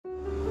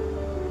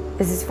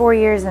This is 4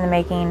 years in the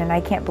making, and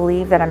I can't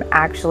believe that I'm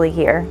actually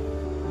here.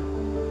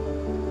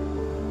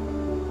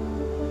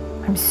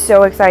 I'm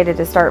so excited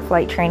to start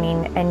flight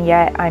training, and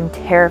yet I'm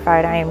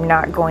terrified I am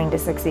not going to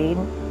succeed.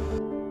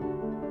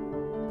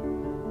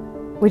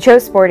 We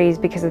chose Sporty's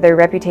because of their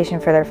reputation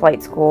for their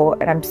flight school,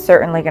 and I'm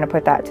certainly going to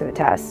put that to the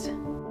test.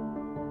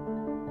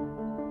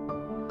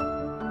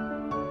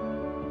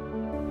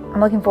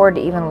 I'm looking forward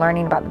to even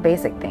learning about the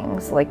basic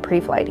things like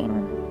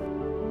pre-flighting.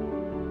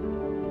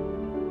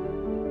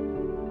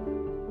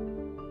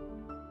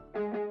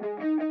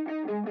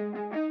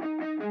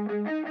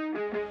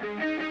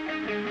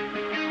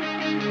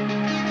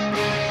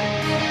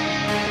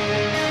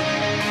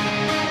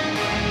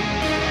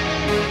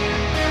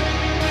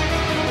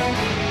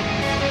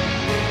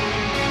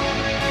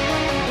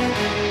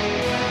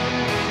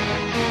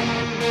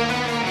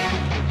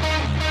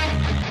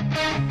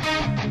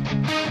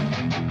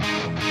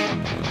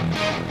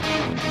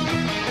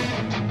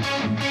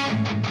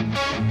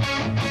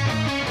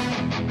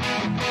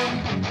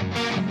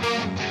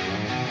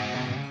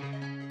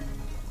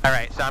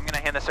 Alright, so I'm going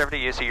to hand this over to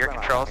you, so your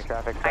controls.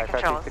 I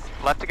controls.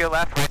 Left to go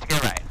left, right to go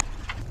right.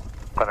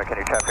 Climate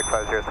Canyon traffic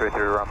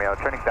 5033 Romeo,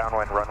 turning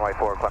downwind, runway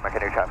 4, Climate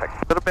Canyon traffic.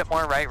 A little bit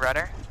more right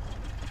rudder.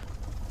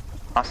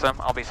 Awesome,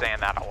 I'll be saying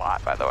that a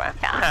lot, by the way.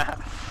 Yeah.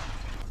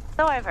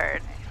 So I've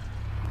heard.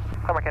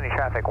 Climate Canyon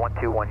traffic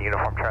 121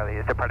 Uniform Charlie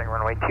is departing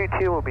runway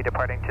 22, will be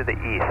departing to the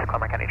east,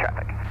 Climate Canyon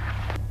traffic.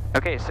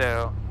 Okay,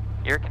 so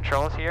your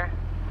controls here.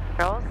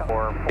 Controls?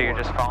 So you're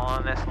just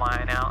following this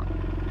line out.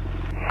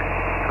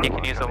 You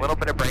can use a little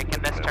bit of brake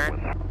in this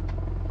turn.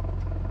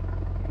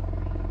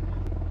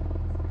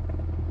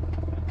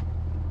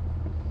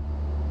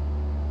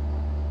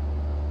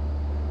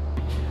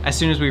 As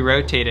soon as we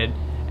rotated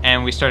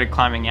and we started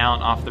climbing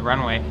out off the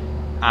runway,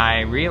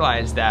 I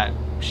realized that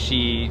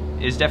she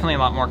is definitely a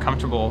lot more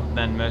comfortable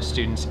than most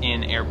students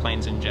in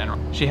airplanes in general.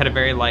 She had a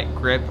very light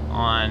grip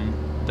on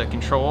the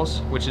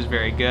controls, which is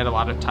very good. A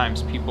lot of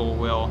times people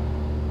will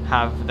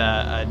have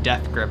the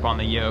death grip on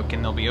the yoke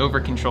and they'll be over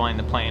controlling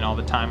the plane all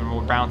the time and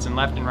we're bouncing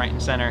left and right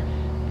and center,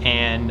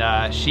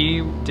 and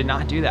she did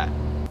not do that.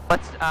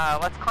 Let's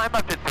climb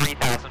up to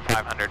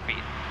 3,500 feet.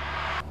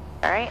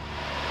 Alright.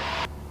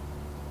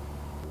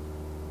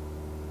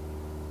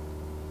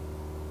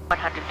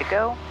 100 to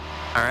go.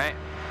 Alright.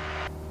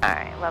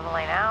 Alright,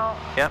 leveling out.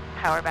 Yep.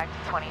 Power back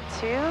to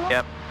 22.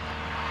 Yep.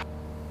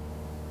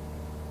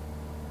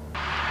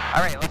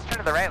 Alright, let's turn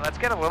to the right. Let's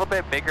get a little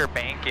bit bigger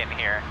bank in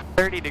here.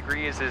 30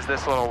 degrees is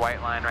this little white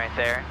line right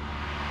there.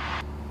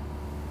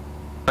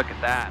 Look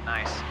at that,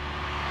 nice.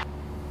 A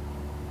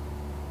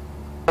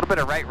little bit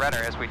of right rudder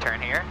as we turn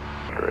here.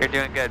 You're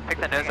doing good. Pick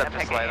the nose up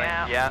just slightly.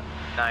 Yeah,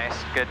 nice,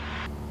 good.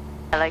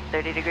 I like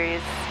 30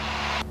 degrees.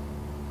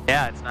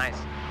 Yeah, it's nice.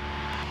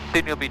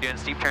 Soon you'll be doing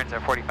steep turns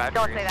at 45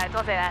 Don't degrees. say that,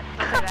 don't say that,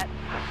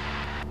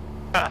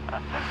 don't say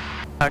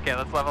that. Okay,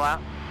 let's level out.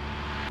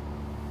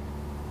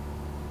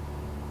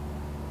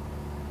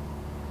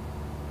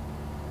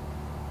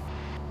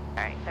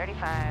 Alright,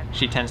 35.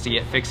 She tends to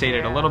get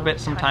fixated a little bit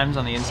sometimes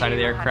on the inside of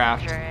the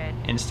aircraft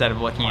instead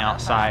of looking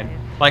outside.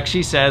 Like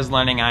she says,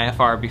 learning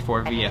IFR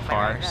before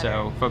VFR,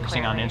 so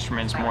focusing on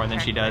instruments more than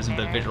she does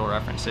the visual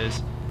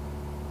references.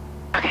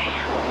 Okay.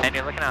 And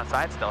you're looking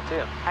outside still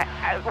too.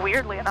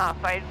 Weirdly enough,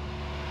 I'm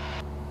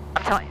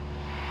telling you,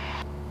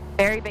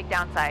 very big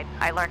downside.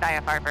 I learned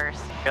IFR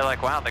first. You're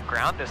like, wow, the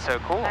ground is so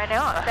cool. I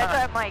know. That's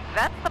why I'm like,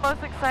 that's the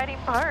most exciting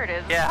part,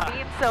 is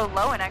being so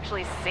low and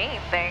actually seeing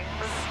things.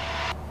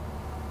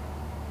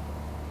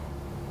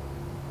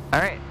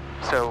 Alright,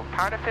 so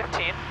power to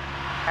 15.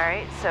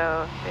 Alright,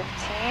 so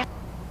 15.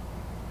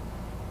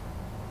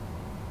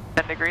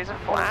 10 degrees of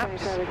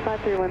flaps.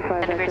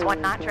 10 degrees,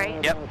 1 notch,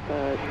 right? Yep.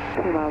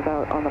 2 miles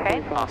out on the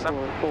Okay. Awesome.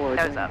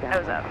 Nose up,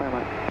 nose up.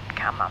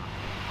 Come on.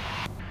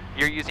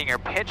 You're using your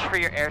pitch for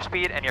your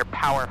airspeed and your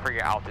power for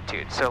your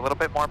altitude. So a little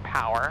bit more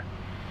power.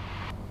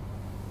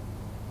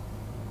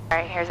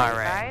 Alright, here's All 85.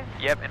 right.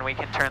 Yep, and we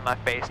can turn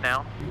left base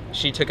now.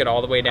 She took it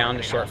all the way down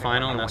to short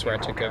final, and that's where I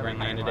took over and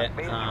landed it.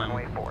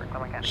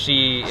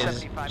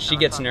 She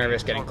gets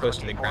nervous getting close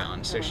to the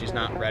ground, so she's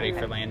not ready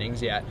for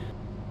landings yet.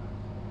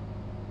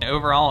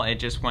 Overall, it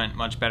just went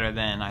much better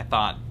than I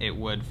thought it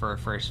would for a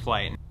first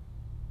flight.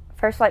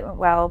 First flight went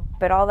well,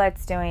 but all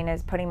that's doing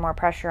is putting more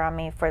pressure on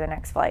me for the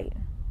next flight.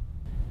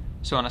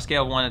 So on a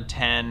scale of 1 to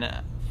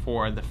 10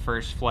 for the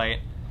first flight,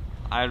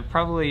 I'd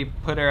probably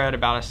put her at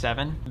about a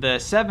 7. The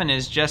 7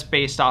 is just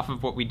based off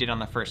of what we did on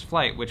the first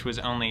flight, which was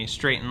only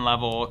straight and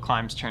level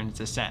climbs, turns,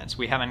 descents.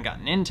 We haven't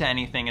gotten into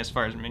anything as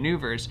far as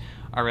maneuvers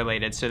are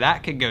related, so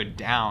that could go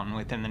down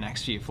within the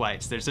next few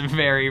flights. There's a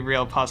very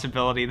real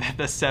possibility that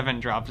the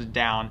 7 drops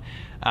down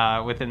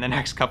within the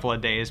next couple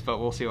of days, but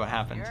we'll see what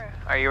happens.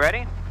 Are you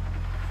ready?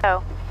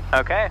 So,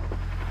 Okay.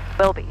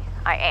 will be.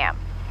 I am.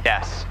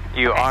 Yes,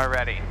 you are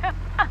ready.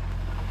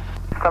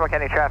 Climate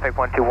Canyon traffic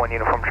 121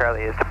 Uniform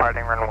Charlie is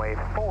departing runway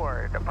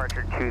 4,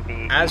 departure to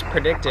the... As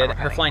predicted,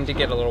 her flying did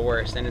get a little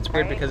worse, and it's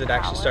weird because it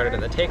actually started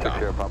at the takeoff.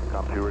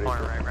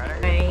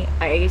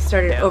 I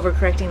started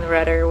overcorrecting the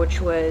rudder,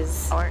 which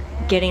was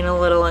getting a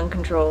little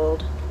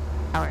uncontrolled.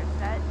 Power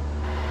set.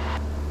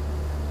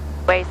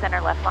 Way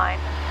center left line.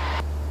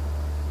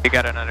 You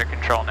got it under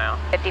control now.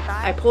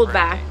 55. I pulled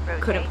back,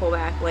 Rotate. couldn't pull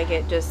back, like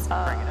it just,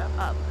 Bring it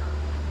up.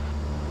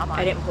 I'm on.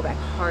 I didn't pull back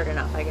hard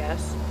enough, I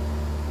guess.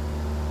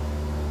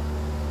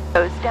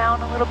 Goes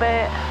down a little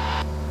bit.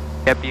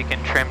 Yep, you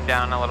can trim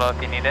down a little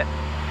if you need it.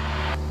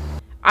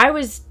 I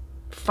was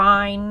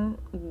fine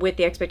with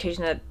the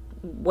expectation that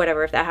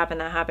whatever, if that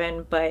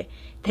happened, but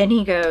then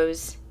he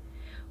goes,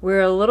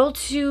 we're a little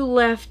too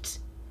left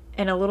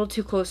and a little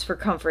too close for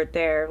comfort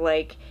there,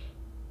 like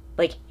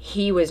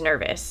he was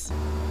nervous.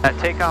 That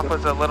takeoff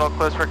was a little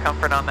close for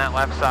comfort on that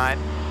left side.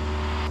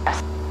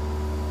 Yes.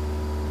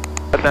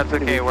 But that's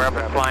okay, we're up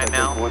and flying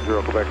now.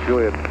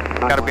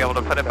 Gotta be able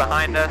to put it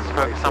behind us,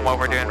 focus on what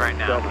we're doing right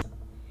now.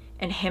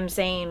 And him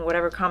saying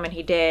whatever comment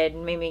he did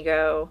made me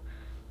go,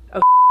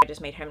 oh, I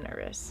just made him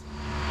nervous.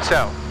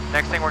 So,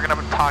 next thing we're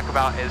gonna talk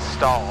about is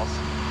stalls.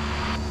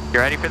 You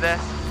ready for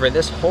this? For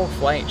this whole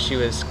flight, she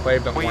was quite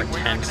a bit more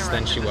tense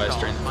than she was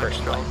during the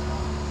first flight.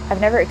 I've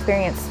never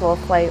experienced slow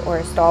flight or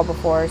a stall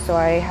before, so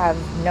I have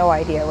no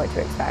idea what to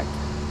expect.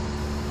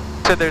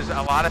 So there's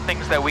a lot of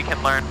things that we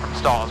can learn from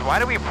stalls. Why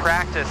do we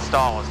practice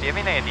stalls? Do you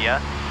have any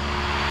idea?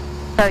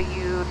 So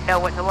you know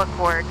what to look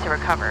for to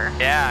recover.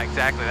 Yeah,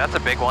 exactly. That's a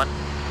big one.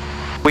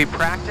 We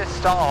practice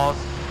stalls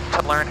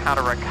to learn how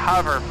to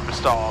recover from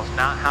stalls,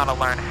 not how to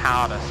learn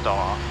how to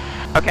stall.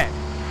 Okay.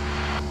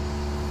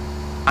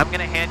 I'm going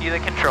to hand you the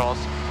controls,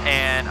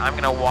 and I'm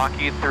going to walk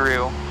you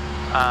through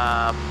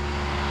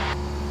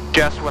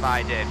just what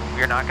I did.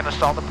 You're not going to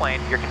stall the plane.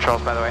 Your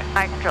controls, by the way.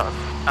 My controls.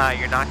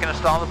 You're not going to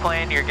stall the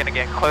plane. You're going to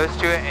get close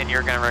to it, and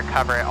you're going to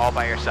recover it all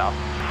by yourself.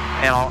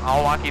 And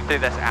I'll walk you through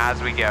this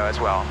as we go as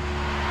well.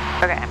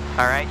 Okay.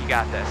 All right, you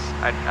got this.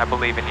 I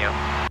believe in you.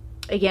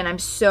 Again, I'm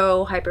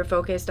so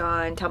hyper-focused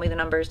on tell me the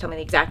numbers, tell me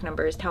the exact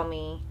numbers, tell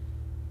me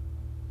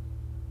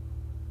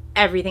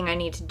everything I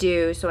need to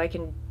do so I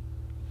can,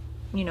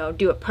 you know,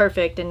 do it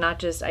perfect and not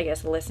just, I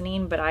guess,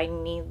 listening, but I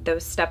need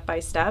those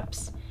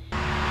step-by-steps.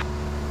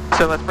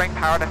 So let's bring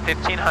power to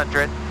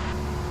 1500.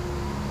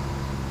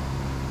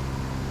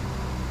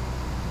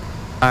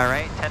 All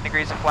right, 10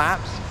 degrees of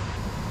flaps.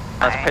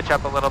 Let's pitch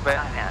up a little bit.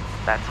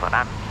 That's what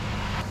I'm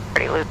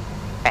pretty loose.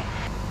 Okay.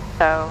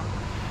 So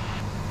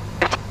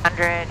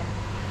 1500,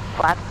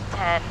 flaps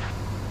 10.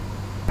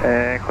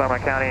 And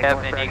Claremont County. Yep,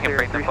 and you can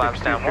bring the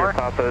flaps down more.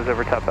 Papa's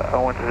over top of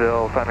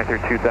Owensville, climbing through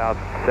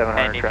 2,700.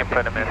 And you can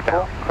put them in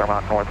full.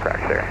 Claremont North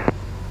tracks there.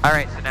 All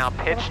right, so now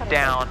pitch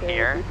down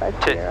here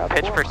to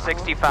pitch for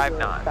 65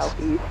 knots.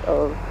 Southeast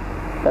of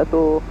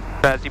Cecil.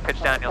 So as you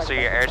pitch down, you'll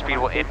see your airspeed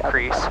will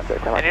increase.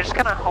 And you're just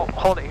gonna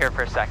hold it here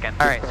for a second.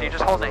 All right, so you're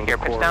just holding it here.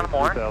 Pitch down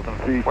more.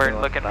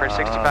 We're looking for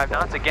 65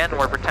 knots. Again,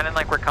 we're pretending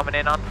like we're coming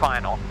in on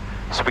final.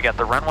 So we got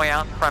the runway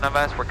out in front of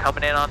us. We're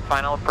coming in on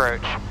final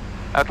approach.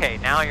 Okay,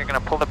 now you're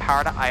gonna pull the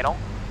power to idle.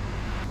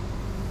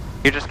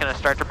 You're just gonna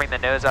start to bring the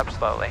nose up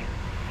slowly.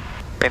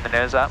 Bring the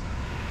nose up.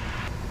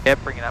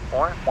 Yep, bring it up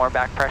more. More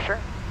back pressure.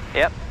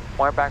 Yep,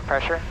 more back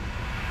pressure.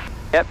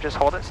 Yep, just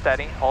hold it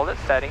steady. Hold it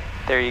steady.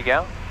 There you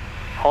go.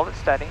 Hold it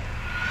steady.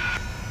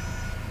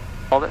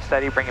 Hold it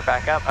steady, bring it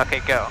back up.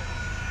 Okay, go.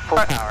 Full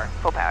power.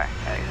 Full power.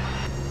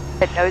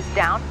 The nose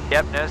down.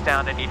 Yep, nose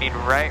down, and you need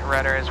right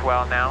rudder as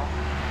well now.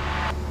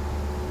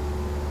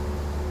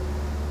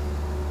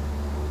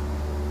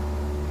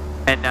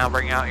 And now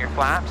bring out your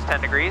flaps,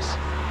 10 degrees.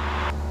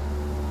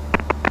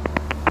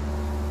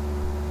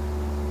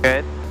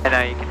 Good. And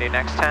now you can do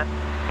next 10.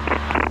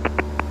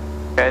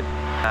 Good.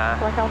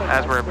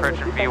 As we're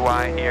approaching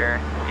VY here,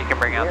 you can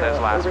bring out those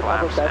last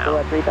flaps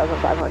now.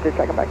 3,500,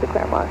 checking back to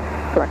Claremont.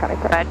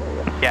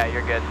 Yeah,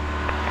 you're good.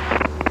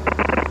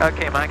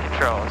 Okay, my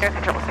controls. Your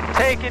controls.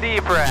 Take a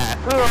deep breath.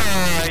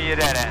 Ooh, you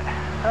did it.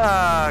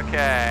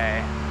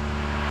 Okay.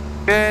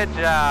 Good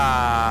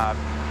job.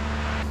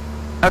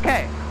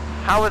 Okay,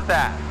 how was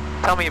that?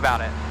 Tell me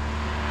about it.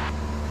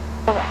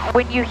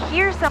 When you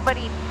hear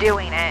somebody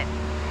doing it,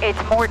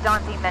 it's more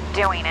daunting than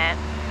doing it.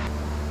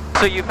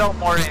 So you felt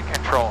more in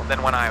control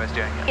than when I was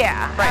doing it?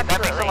 Yeah, right,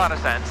 absolutely. That makes a lot of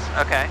sense.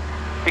 Okay.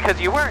 Because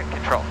you were in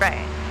control.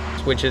 Right.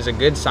 Which is a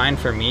good sign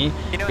for me,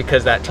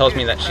 because that tells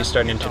me that she's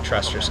starting to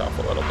trust herself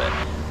a little bit.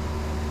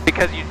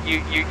 Because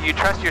you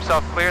trust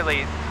yourself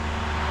clearly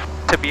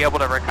to be able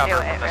to recover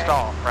from the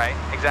stall, right?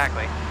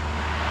 Exactly.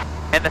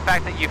 And the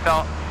fact that you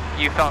felt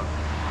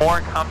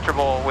more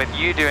comfortable with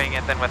you doing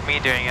it than with me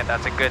doing it,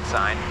 that's a good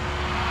sign.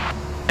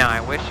 Now,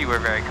 I wish you were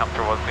very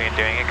comfortable with me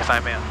doing it, because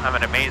I'm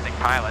an amazing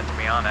pilot, to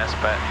be honest,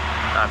 but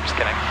no, I'm just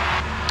kidding.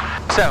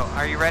 So,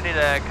 are you ready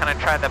to kind of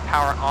try the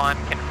power on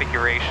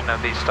configuration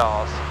of these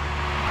stalls?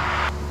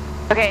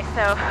 Okay,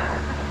 so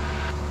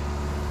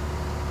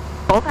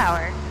full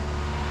power.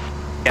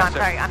 Yes, I'm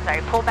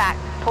sorry. Pull back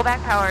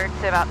power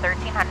to about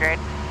 1,300.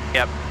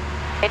 Yep.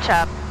 Pitch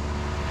up.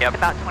 Yep. To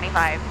about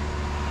 25.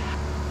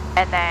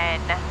 And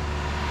then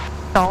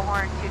stall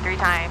horn 2-3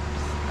 times,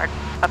 or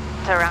up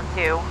to around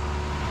 2.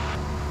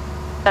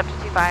 Up to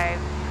 2.5,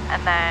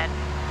 and then.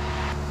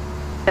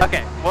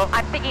 Okay. Well,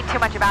 I'm thinking too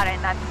much about it,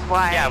 and that's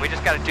why. yeah, we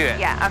just got to do it.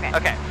 Yeah. Okay.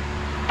 Okay.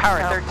 Power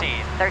So,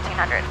 13.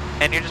 1300.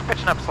 And you're just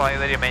pitching up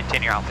slightly to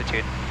maintain your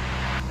altitude.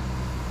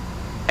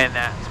 And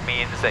that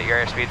means that your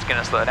airspeed's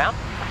going to slow down.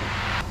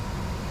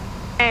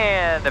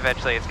 And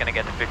eventually it's going to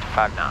get to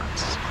 55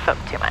 knots. Oh,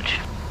 too much.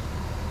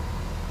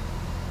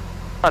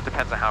 Well, it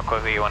depends on how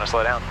quickly you want to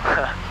slow down.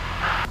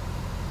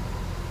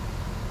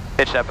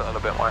 Pitch up a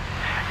little bit more.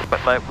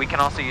 But we can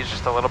also use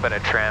just a little bit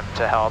of trim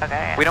to help.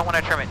 Okay. We don't want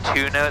to trim it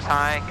too nose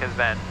high, because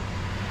then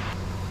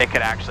it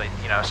could actually,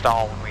 you know,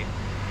 stall when we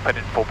put it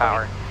in full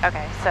power.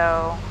 Okay,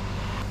 so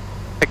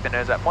Pick the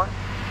nose up more.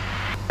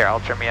 Here, I'll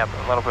trim you up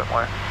a little bit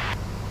more.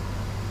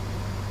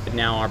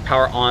 Now our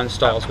power on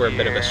stalls Up were a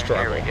bit of a here,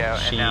 struggle. Here we go,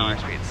 and now our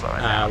speed's slowing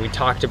down. We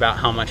talked about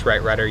how much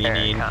right rudder you There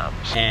it need, comes.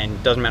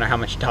 and doesn't matter how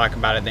much you talk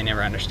about it, they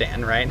never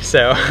understand, right?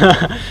 So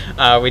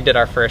we did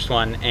our first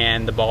one,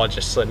 and the ball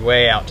just slid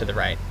way out to the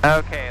right.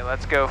 Okay,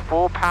 let's go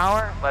full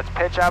power, let's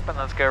pitch up, and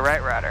let's go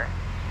right rudder.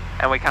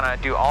 And we kind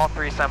of do all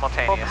three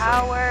simultaneously. full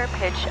power,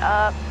 pitch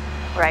up,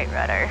 right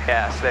rudder.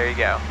 Yes, there you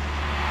go.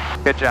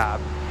 Good job.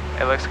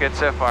 It looks good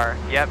so far.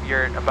 Yep,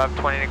 you're above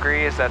 20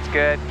 degrees, that's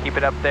good. Keep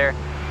it up there.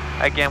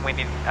 Again, we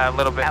need a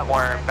little bit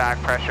more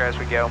back pressure as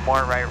we go.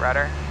 More right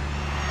rudder.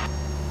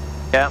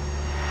 Yep.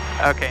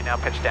 Okay, now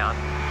pitch down.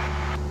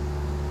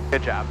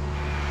 Good job.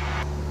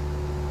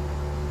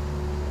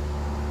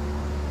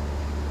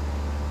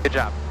 Good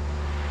job.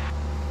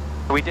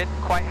 We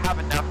didn't quite have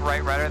enough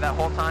right rudder that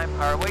whole time.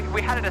 Or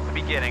we had it at the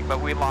beginning,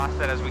 but we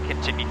lost it as we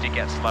continued to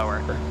get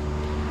slower.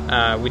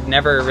 We'd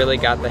never really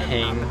got the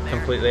hang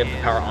completely of the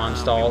power on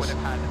stalls,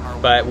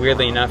 but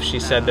weirdly enough,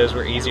 she said those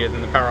were easier than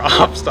the power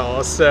off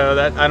stalls, so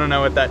that, I don't know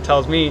what that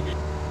tells me.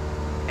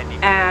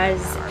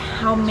 As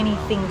how many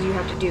things you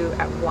have to do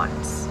at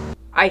once.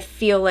 I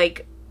feel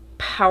like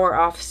power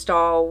off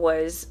stall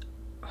was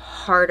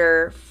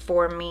harder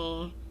for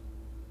me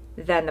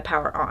than the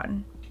power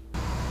on.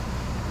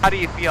 How do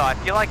you feel? I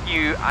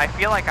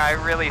feel like I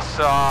really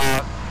saw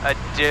a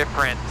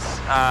difference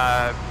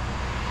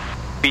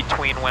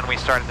between when we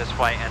started this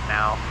flight and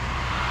now.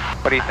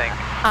 What do you think?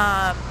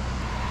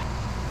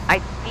 I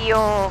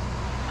feel,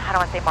 how do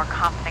I say more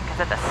confident,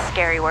 because that's a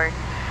scary word.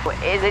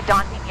 Is it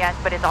daunting? Yes,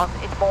 but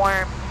it's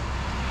more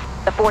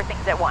the four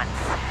things at once,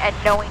 and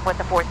knowing what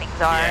the four things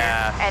are,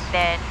 Yes. and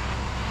then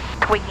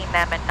tweaking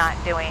them and not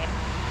doing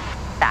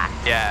that.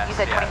 Yes, You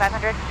said yes.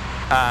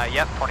 2500?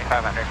 Yep,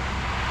 2500.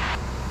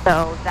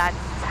 So that's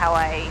how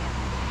I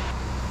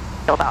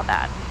feel about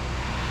that.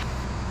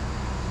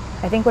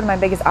 I think one of my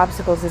biggest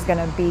obstacles is going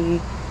to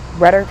be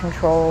rudder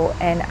control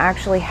and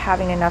actually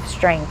having enough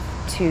strength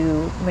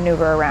to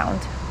maneuver around.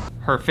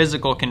 Her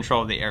physical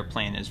control of the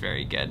airplane is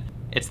very good.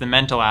 It's the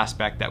mental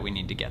aspect that we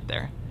need to get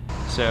there.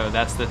 So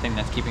that's the thing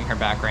that's keeping her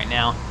back right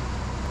now.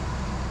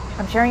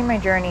 I'm sharing my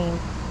journey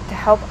to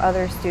help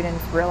other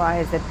students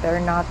realize that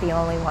they're not the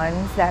only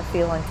ones that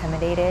feel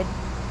intimidated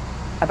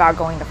about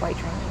going to flight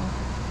training.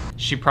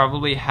 She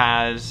probably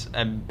has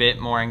a bit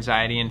more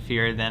anxiety and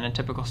fear than a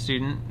typical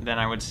student than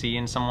I would see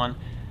in someone,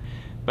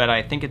 but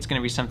I think it's going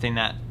to be something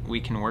that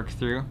we can work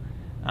through,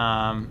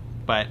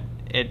 but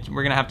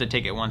we're going to have to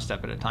take it one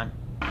step at a time.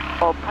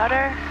 Full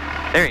putter.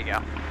 There you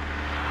go.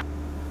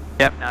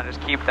 Yep, now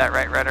just keep that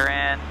right rudder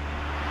in.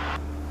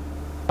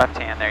 Left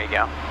hand, there you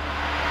go.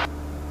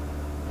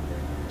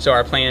 So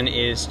our plan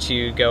is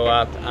to go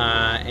up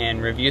and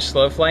review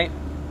slow flight,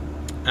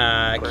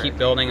 keep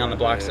building on the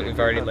blocks that we've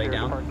already laid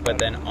down, but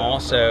then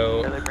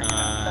also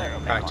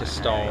practice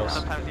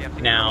stalls.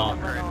 Now,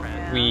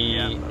 we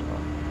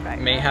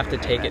may have to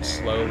take it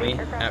slowly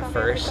at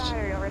first.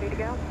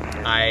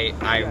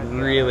 I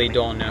really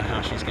don't know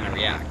how she's going to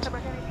react.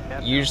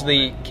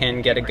 Usually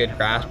can get a good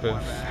grasp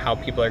of how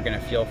people are going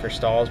to feel for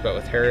stalls, but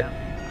with her,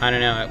 I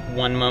don't know, at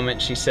one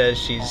moment she says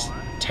she's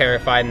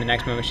terrified and the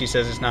next moment she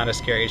says it's not as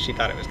scary as she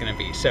thought it was going to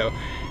be. So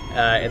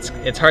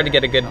it's hard to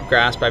get a good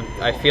grasp.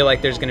 I feel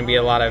like there's going to be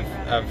a lot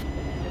of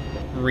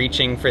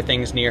reaching for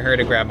things near her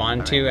to grab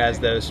onto as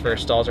those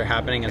first stalls are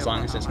happening. As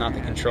long as it's not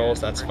the controls,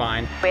 that's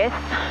fine. With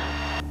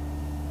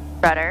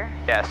rudder.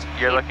 Yes,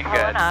 you're Keep looking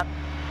pulling good. Up.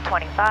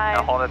 25.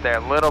 Now hold it there,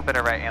 a little bit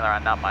of right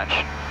aileron, not much.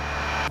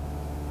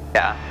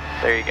 Yeah,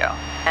 there you go.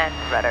 And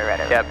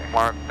rudder. Yep,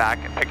 more back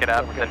and pick it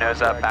up, the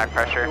nose up, back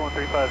pressure.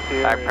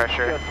 Back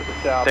pressure.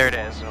 There it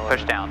is,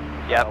 push down.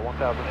 Yep.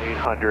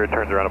 1,800,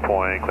 turns around a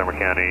point, Claremont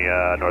County,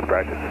 north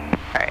practice.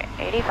 Alright,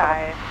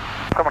 85.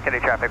 Claremont County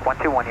traffic,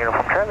 121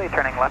 Uniform Charlie,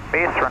 turning left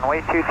base,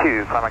 runway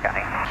 22, Claremont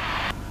County.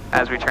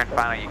 As we turn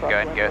final, you can go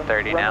ahead and go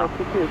 30 now.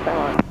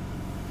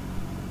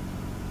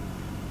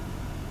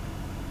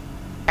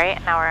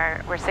 Alright, now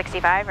we're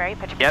 65, right?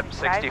 Pitch up Yep,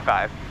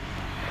 65.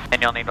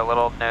 And you'll need a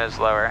little nose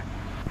lower.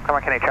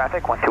 Claremont County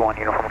traffic, 121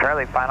 Uniform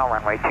Charlie, final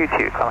runway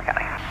 22, Claremont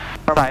County.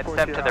 Side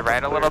step to the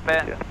right a little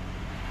bit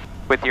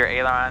with your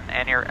aileron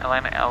and your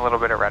a little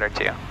bit of rudder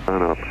too.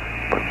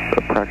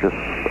 Practice.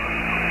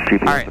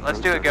 Alright, let's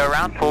do a go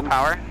around, full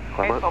power.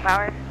 Okay, full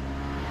power.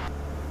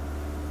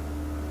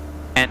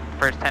 And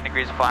first 10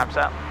 degrees of flaps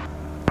up.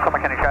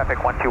 Claremont County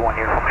traffic, 121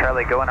 Uniform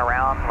Charlie, going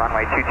around,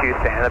 runway 22,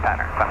 staying in the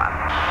pattern, come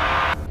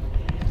on.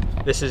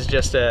 This is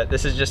just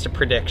a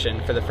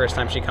prediction for the first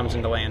time she comes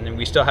into land, and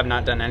we still have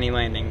not done any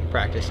landing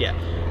practice yet.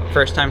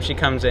 First time she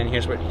comes in,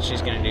 here's what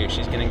she's gonna do.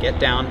 She's gonna get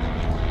down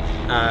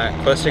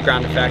close to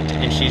ground effect,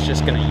 and she's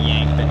just gonna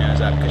yank the nose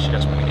up because she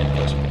doesn't want to get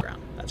close to the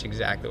ground. That's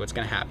exactly what's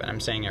gonna happen. I'm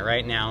saying it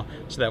right now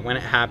so that when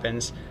it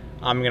happens,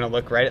 I'm gonna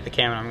look right at the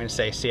camera and I'm gonna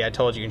say, see, I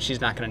told you, and she's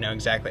not gonna know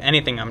exactly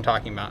anything I'm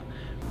talking about.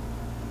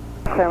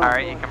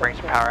 Alright, you can bring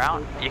some power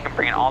out. You can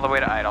bring it all the way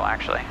to idle,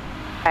 actually.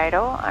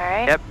 Idle,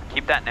 alright. Yep,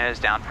 keep that nose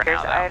down for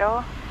now, though.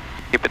 Idle.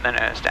 Keeping the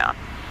nose down.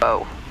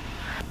 Whoa.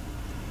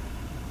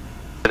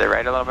 To the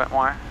right a little bit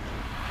more.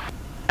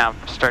 Now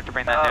start to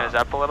bring that nose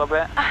up a little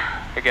bit.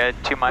 You're good.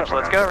 Too much.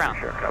 Let's go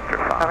around.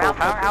 Around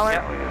power.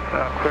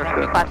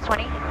 Yep. Flaps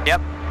 20.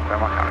 Yep.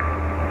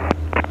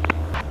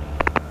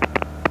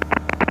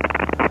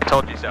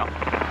 Told you so.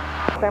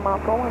 Clear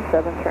Mount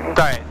 417 turning.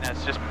 Sorry,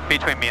 that's just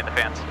between me and the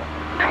fans.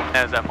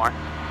 Nose up more.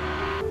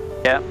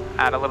 Yep.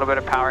 Add a little bit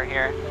of power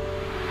here.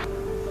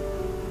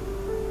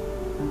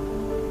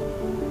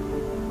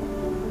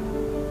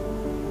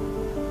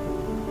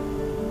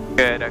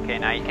 Good. Okay,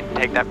 now you can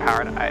take that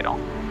power to idle.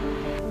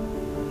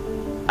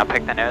 Now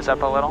pick the nose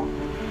up a little.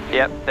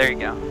 Yep, there you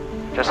go.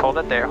 Just hold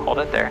it there, hold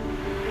it there.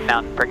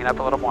 Now bring it up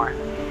a little more.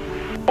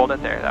 Hold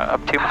it there,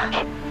 up too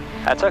much.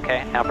 That's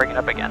okay, now bring it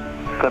up again.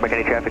 Clear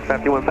McKinney traffic,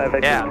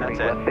 515 yeah, that's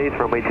it. Left base,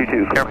 runway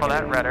 22. Careful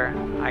that rudder.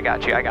 I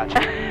got you, I got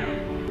you.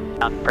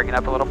 Now bring it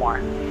up a little more.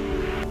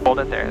 Hold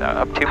it there,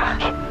 up too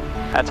much.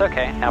 That's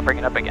okay, now bring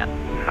it up again.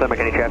 Clear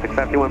McKinney traffic,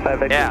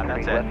 515 yeah,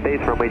 that's it. Left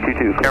base, runway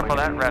 22. Careful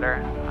that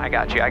rudder. I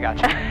got you, I got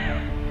you.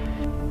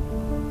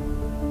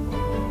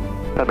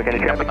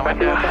 McKinney traffic,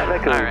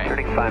 515 Alright,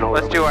 turning final.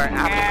 let's do our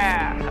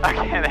after.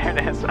 Okay, there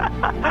it is.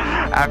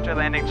 After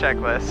landing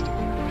checklist.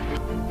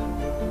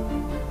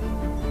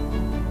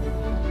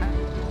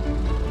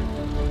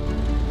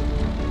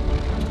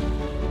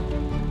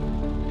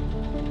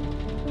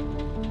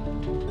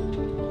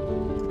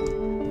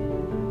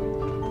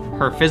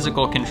 Her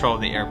physical control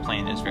of the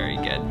airplane is very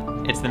good.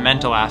 It's the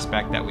mental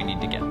aspect that we need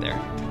to get there.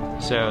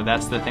 So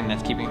that's the thing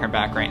that's keeping her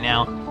back right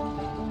now.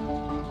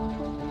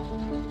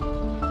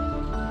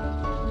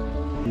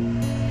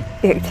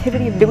 The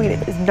activity of doing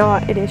it is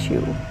not an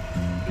issue.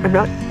 I'm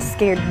not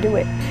scared to do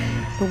it.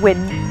 But when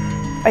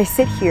I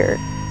sit here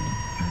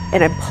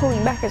and I'm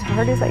pulling back as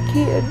hard as I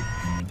can,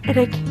 and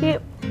I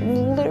can't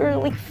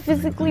literally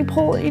physically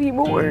pull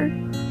anymore.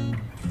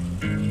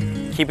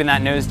 Keeping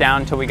that nose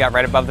down until we got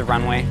right above the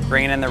runway,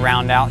 bringing in the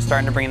round out,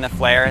 starting to bring in the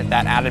flare,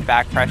 that added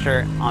back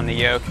pressure on the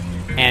yoke,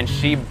 and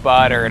she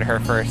buttered her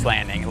first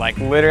landing. Like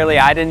literally,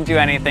 I didn't do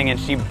anything and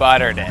she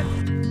buttered it.